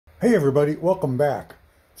Hey everybody, welcome back.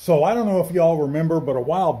 So I don't know if y'all remember, but a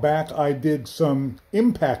while back I did some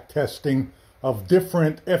impact testing of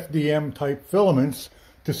different FDM type filaments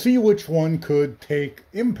to see which one could take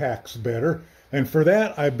impacts better. And for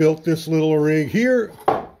that I built this little rig here,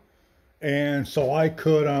 and so I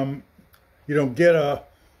could get a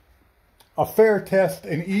fair test,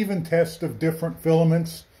 an even test of different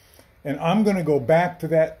filaments. And I'm going to go back to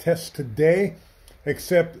that test today,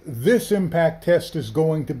 except this impact test is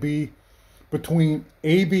going to be between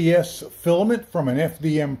ABS filament from an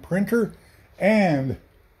FDM printer and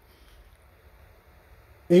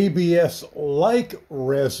ABS Like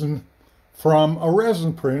Resin from a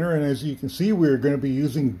resin printer. And as you can see, we're going to be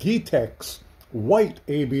using Geetek's white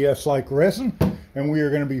ABS Like Resin, and we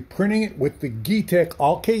are going to be printing it with the Geetek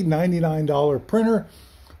Alkyd $99 printer,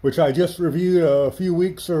 which I just reviewed a few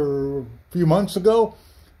weeks or a few months ago.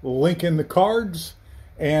 Link in the cards.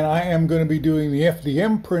 And I am going to be doing the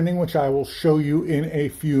FDM printing, which I will show you in a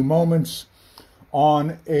few moments,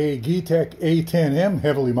 on a Geetek A10M,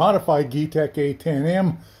 heavily modified Geetek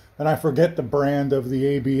A10M. And I forget the brand of the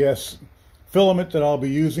ABS filament that I'll be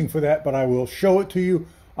using for that, but I will show it to you.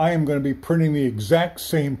 I am going to be printing the exact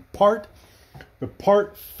same part. The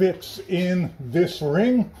part fits in this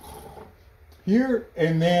ring here,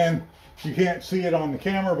 and then you can't see it on the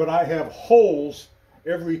camera, but I have holes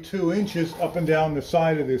every 2 inches up and down the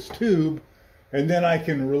side of this tube, and then I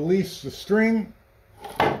can release the string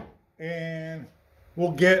and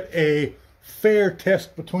we'll get a fair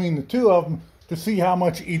test between the two of them to see how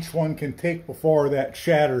much each one can take before that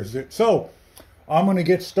shatters it. So I'm going to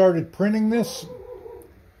get started printing this,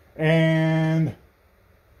 and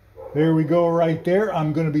there we go right there.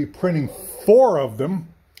 I'm going to be printing 4 of them,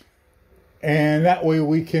 and that way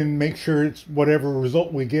we can make sure it's whatever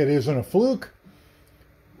result we get isn't a fluke.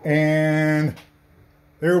 And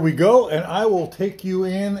there we go, and I will take you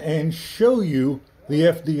in and show you the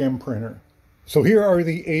FDM printer. So here are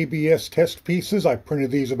the ABS test pieces. I printed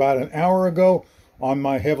these about an hour ago on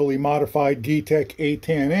my heavily modified Geetek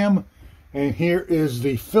A10M, and here is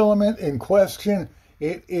the filament in question.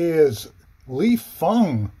 It is Li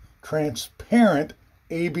Feng transparent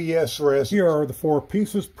ABS resin. Here are the 4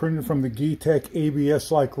 pieces printed from the Geetek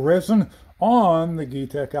ABS Like Resin on the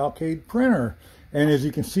Geetek Alkyd printer. And as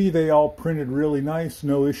you can see, they all printed really nice,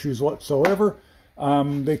 no issues whatsoever.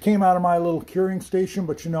 They came out of my little curing station,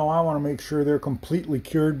 but you know, I want to make sure they're completely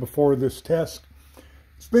cured before this test.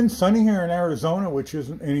 It's been sunny here in Arizona, which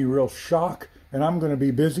isn't any real shock, and I'm going to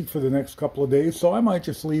be busy for the next couple of days, so I might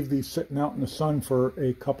just leave these sitting out in the sun for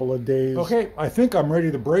a couple of days. Okay, I think I'm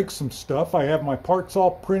ready to break some stuff. I have my parts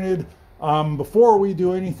all printed. Before we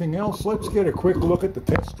do anything else, let's get a quick look at the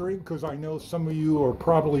test rig, because I know some of you are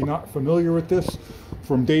probably not familiar with this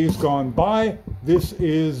from days gone by. This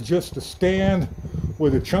is just a stand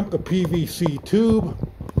with a chunk of PVC tube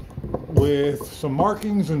with some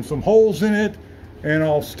markings and some holes in it, and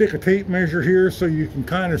I'll stick a tape measure here so you can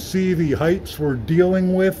kind of see the heights we're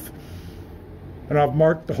dealing with. And I've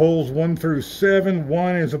marked the holes 1 through 7.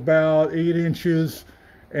 1 is about 8 inches.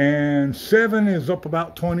 And 7 is up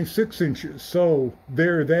about 26 inches. So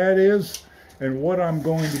there that is. And what I'm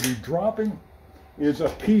going to be dropping is a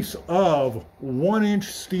piece of 1-inch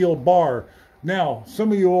steel bar. Now,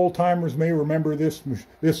 some of you old timers may remember this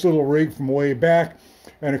little rig from way back.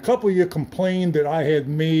 And a couple of you complained that I had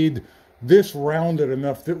made this rounded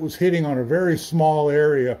enough that it was hitting on a very small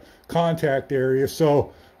area, contact area.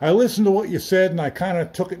 So I listened to what you said, and I kind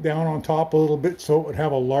of took it down on top a little bit so it would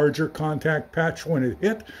have a larger contact patch when it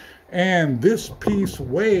hit. And this piece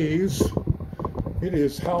weighs, it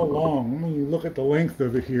is how long? Let me look at the length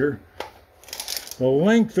of it here. The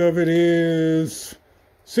length of it is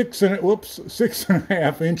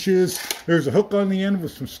 6.5 inches. There's a hook on the end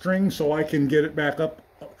with some string so I can get it back up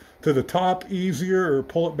to the top easier, or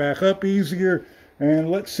pull it back up easier.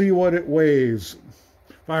 And let's see what it weighs.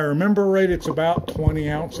 If I remember right, it's about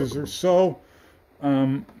 20 ounces or so.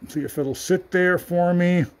 See if it'll sit there for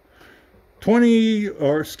me.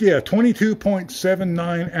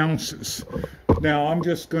 22.79 ounces. Now I'm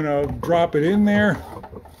just gonna drop it in there.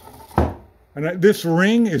 And this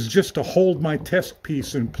ring is just to hold my test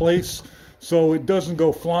piece in place so it doesn't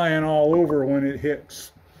go flying all over when it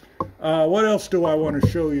hits. What else do I want to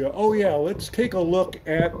show you? Oh yeah, let's take a look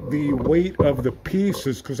at the weight of the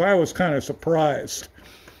pieces, because I was kind of surprised.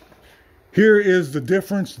 Here is the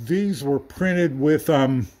difference. These were printed with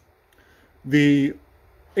the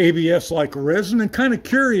ABS Like Resin, and kind of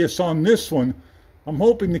curious on this one. I'm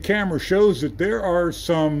hoping the camera shows that there are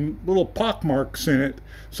some little pock marks in it.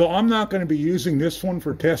 So I'm not going to be using this one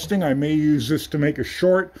for testing. I may use this to make a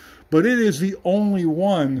short, but it is the only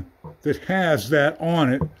one that has that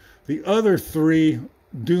on it. The other three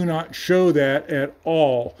do not show that at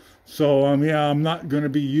all. So yeah, I'm not going to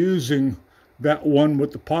be using that one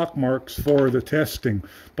with the pock marks for the testing.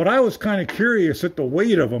 But I was kind of curious at the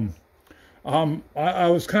weight of them. I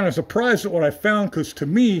was kind of surprised at what I found, because to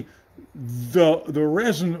me, the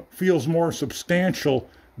resin feels more substantial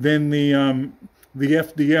than the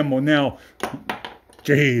FDM one. Now,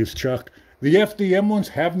 geez, Chuck, the FDM ones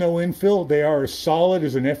have no infill. They are as solid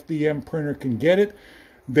as an FDM printer can get it.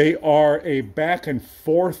 They are a back and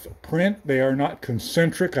forth print. They are not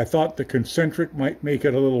concentric. I thought the concentric might make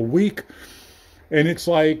it a little weak. And it's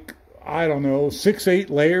like, I don't know, 6-8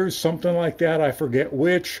 layers, something like that. I forget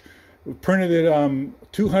which. We printed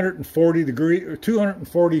at 240 degree or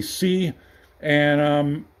 240 C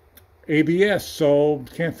and ABS. So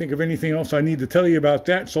can't think of anything else I need to tell you about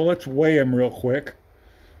that. So let's weigh them real quick.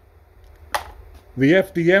 The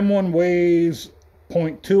FDM one weighs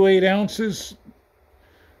 0.28 ounces.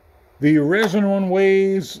 The resin one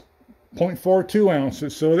weighs 0.42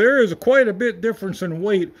 ounces. So there is quite a bit difference in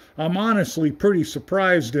weight. I'm honestly pretty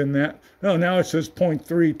surprised in that. Oh, now it says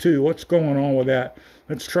 0.32. What's going on with that?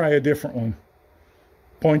 Let's try a different one.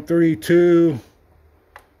 0.32.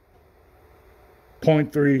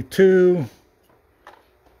 0.32.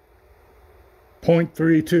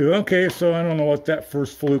 0.32. Okay, so I don't know what that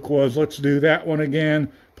first fluke was. Let's do that one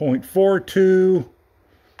again. 0.42.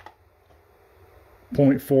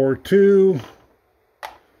 0.42.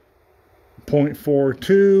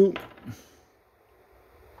 0.42.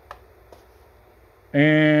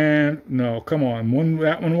 And no, come on.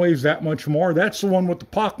 That one weighs that much more. That's the one with the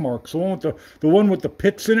pock marks. The one with the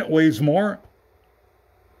pits in it weighs more.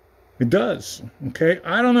 It does. Okay,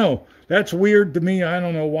 I don't know. That's weird to me. I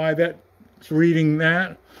don't know why that's reading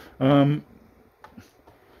that.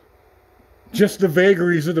 Just the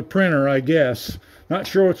vagaries of the printer, I guess. Not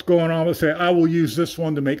sure what's going on. Let's say I will use this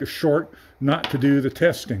one to make a short, not to do the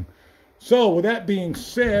testing. So with that being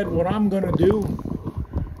said, what I'm going to do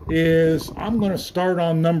is I'm going to start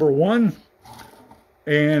on number 1,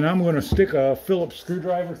 and I'm going to stick a Phillips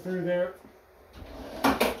screwdriver through there.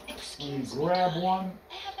 Excuse me, grab one.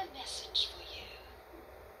 I have a message for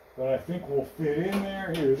you that I think will fit in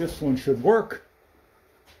there. Here, this one should work.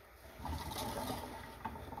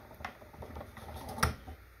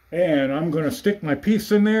 And I'm going to stick my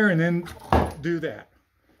piece in there and then do that.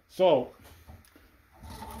 So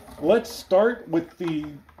let's start with the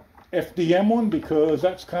FDM one, because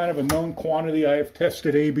that's kind of a known quantity. I have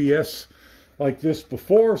tested ABS like this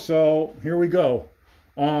before, so here we go.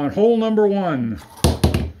 On hole number 1.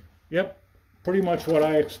 Yep, pretty much what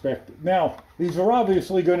I expected. Now, these are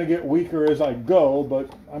obviously going to get weaker as I go,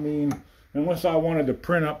 but I mean, unless I wanted to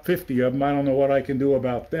print up 50 of them, I don't know what I can do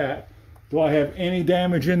about that. Do I have any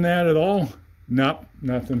damage in that at all? Nope,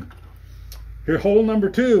 nothing. Here, hole number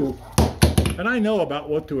 2. And I know about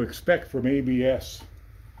what to expect from ABS.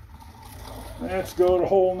 Let's go to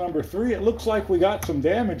hole number 3. It looks like we got some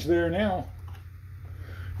damage there now.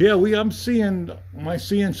 Yeah, am I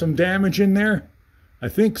seeing some damage in there? I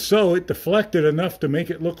think so. It deflected enough to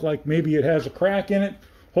make it look like maybe it has a crack in it.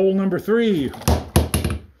 Hole number 3.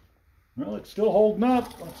 Well, it's still holding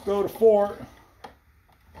up. Let's go to 4.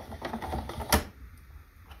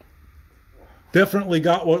 Definitely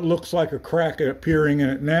got what looks like a crack appearing in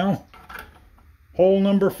it now. Hole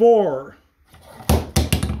number 4.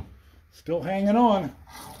 Still hanging on.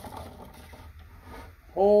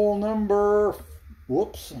 Hole number...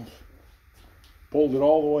 Whoops. Pulled it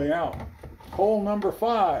all the way out. Hole number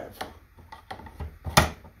 5.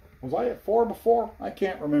 Was I at 4 before? I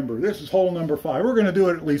can't remember. This is hole number 5. We're going to do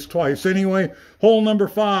it at least twice anyway. Hole number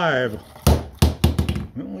 5.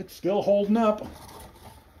 Well, it's still holding up.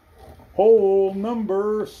 Hole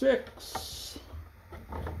number 6.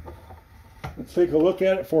 Let's take a look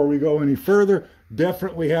at it before we go any further.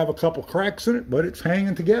 Definitely have a couple cracks in it, but it's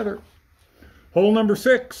hanging together. Hole number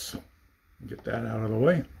 6. Get that out of the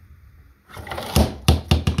way.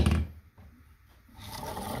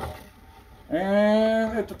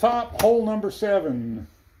 And at the top, hole number 7.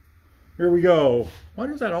 Here we go. Why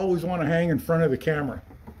does that always want to hang in front of the camera?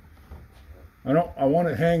 I want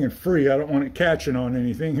it hanging free. I don't want it catching on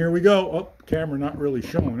anything. Here we go. Oh, camera not really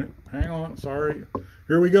showing it. Hang on, sorry.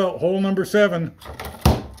 Here we go. Hole number 7.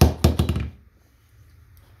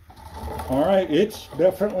 All right, it's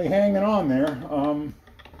definitely hanging on there.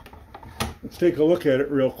 Let's take a look at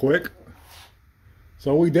it real quick.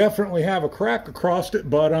 So we definitely have a crack across it,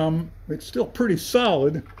 but it's still pretty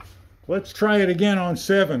solid. Let's try it again on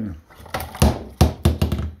 7.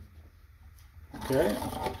 Okay.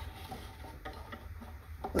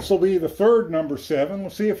 This will be the third number 7. We'll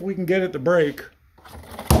see if we can get it to break.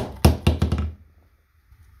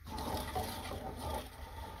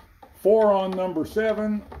 4 on number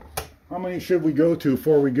 7. How many should we go to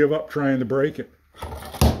before we give up trying to break it?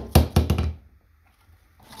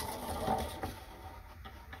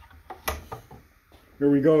 Here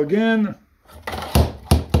we go again.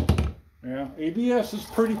 Yeah, ABS is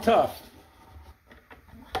pretty tough.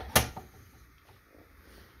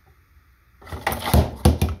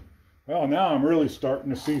 Well, now I'm really starting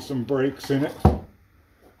to see some breaks in it.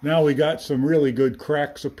 Now we got some really good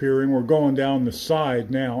cracks appearing. We're going down the side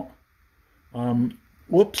now.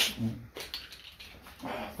 Whoops.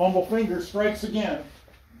 Fumble finger strikes again.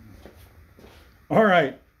 All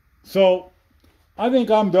right. So I think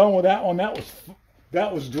I'm done with that one.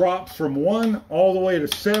 That was drops from 1 all the way to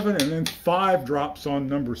 7, and then 5 drops on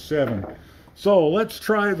number 7. So let's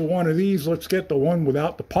try the one of these. Let's get the one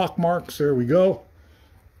without the pock marks. There we go.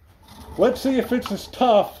 Let's see if it's as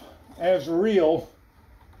tough as real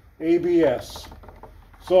ABS.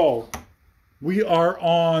 So we are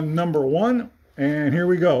on number 1, and here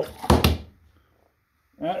we go.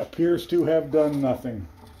 That appears to have done nothing.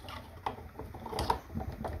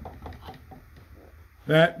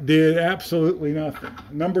 That did absolutely nothing.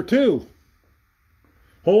 Number 2.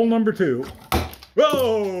 Hole number 2.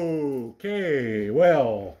 Whoa! Okay,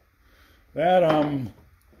 well,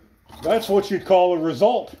 that's what you'd call a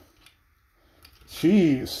result.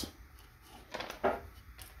 Jeez.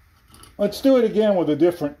 Let's do it again with a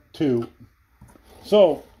different 2.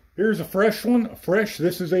 So, here's a fresh one. Fresh,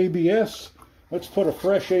 this is ABS. Let's put a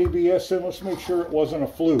fresh ABS in. Let's make sure it wasn't a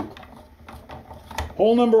fluke.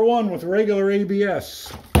 Hole number 1 with regular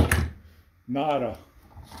ABS. Nada.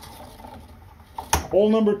 Hole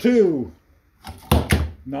number 2.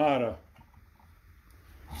 Nada.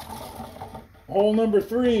 Hole number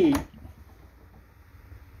 3.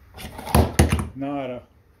 Nada.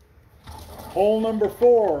 Hole number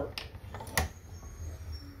 4.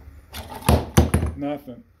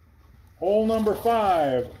 Nothing. Hole number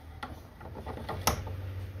 5.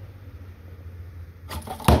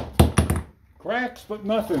 Cracks, but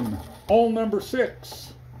nothing. Hole number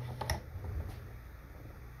 6.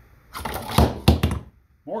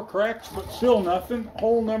 More cracks, but still nothing.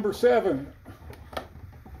 Hole number 7.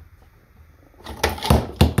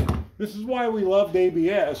 This is why we loved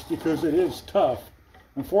ABS, because it is tough.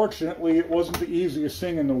 Unfortunately, it wasn't the easiest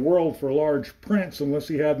thing in the world for large prints unless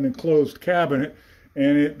you had an enclosed cabinet,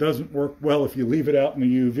 and it doesn't work well if you leave it out in the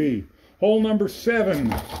UV. Hole number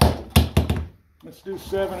 7. Let's do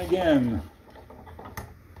 7 again.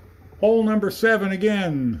 Hole number 7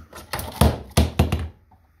 again.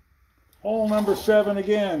 Hole number 7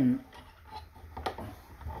 again.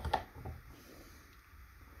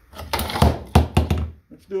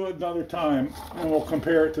 Let's do it another time, and we'll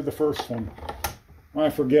compare it to the first one. I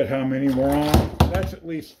forget how many we're on. That's at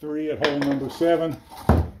least 3 at hole number 7.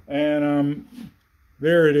 And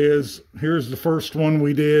there it is. Here's the first one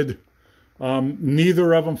we did.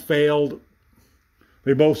 Neither of them failed.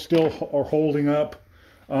 They both still are holding up.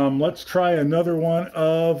 Let's try another one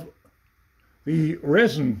of the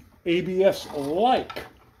resin ABS like.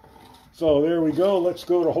 So there we go. Let's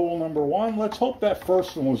go to hole number 1. Let's hope that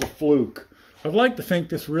first one was a fluke. I'd like to think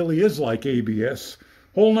this really is like ABS.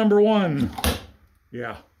 Hole number 1.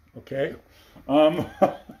 Yeah, okay.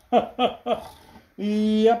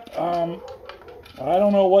 Yep. I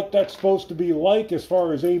don't know what that's supposed to be like as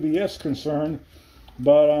far as ABS concerned,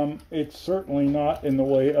 but it's certainly not in the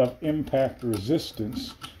way of impact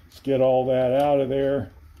resistance. Let's get all that out of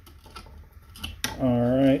there.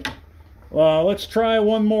 All right. Let's try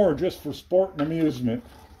one more just for sport and amusement.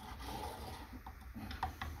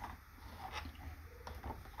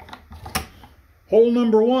 Hole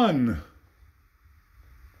number 1.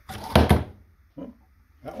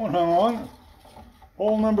 That one hung on.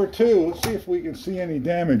 Hole number 2. Let's see if we can see any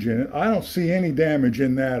damage in it. I don't see any damage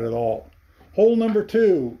in that at all. Hole number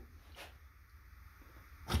 2.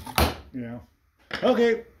 Yeah.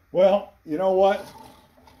 Okay. Well, you know what?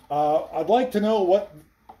 I'd like to know what,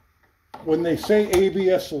 when they say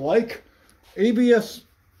ABS like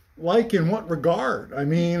in what regard? I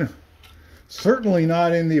mean, certainly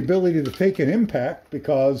not in the ability to take an impact,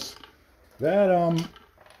 because that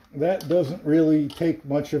doesn't really take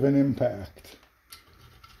much of an impact.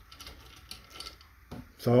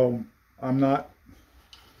 So I'm not,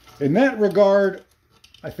 in that regard,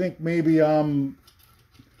 I think maybe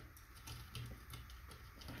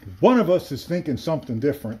one of us is thinking something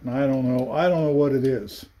different, and I don't know what it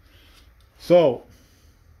is. So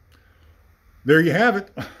there you have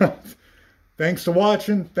it. Thanks for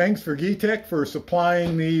watching. Thanks for Geetech for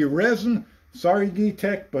supplying the resin. Sorry,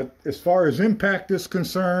 Geetech, but as far as impact is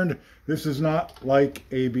concerned, this is not like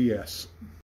ABS.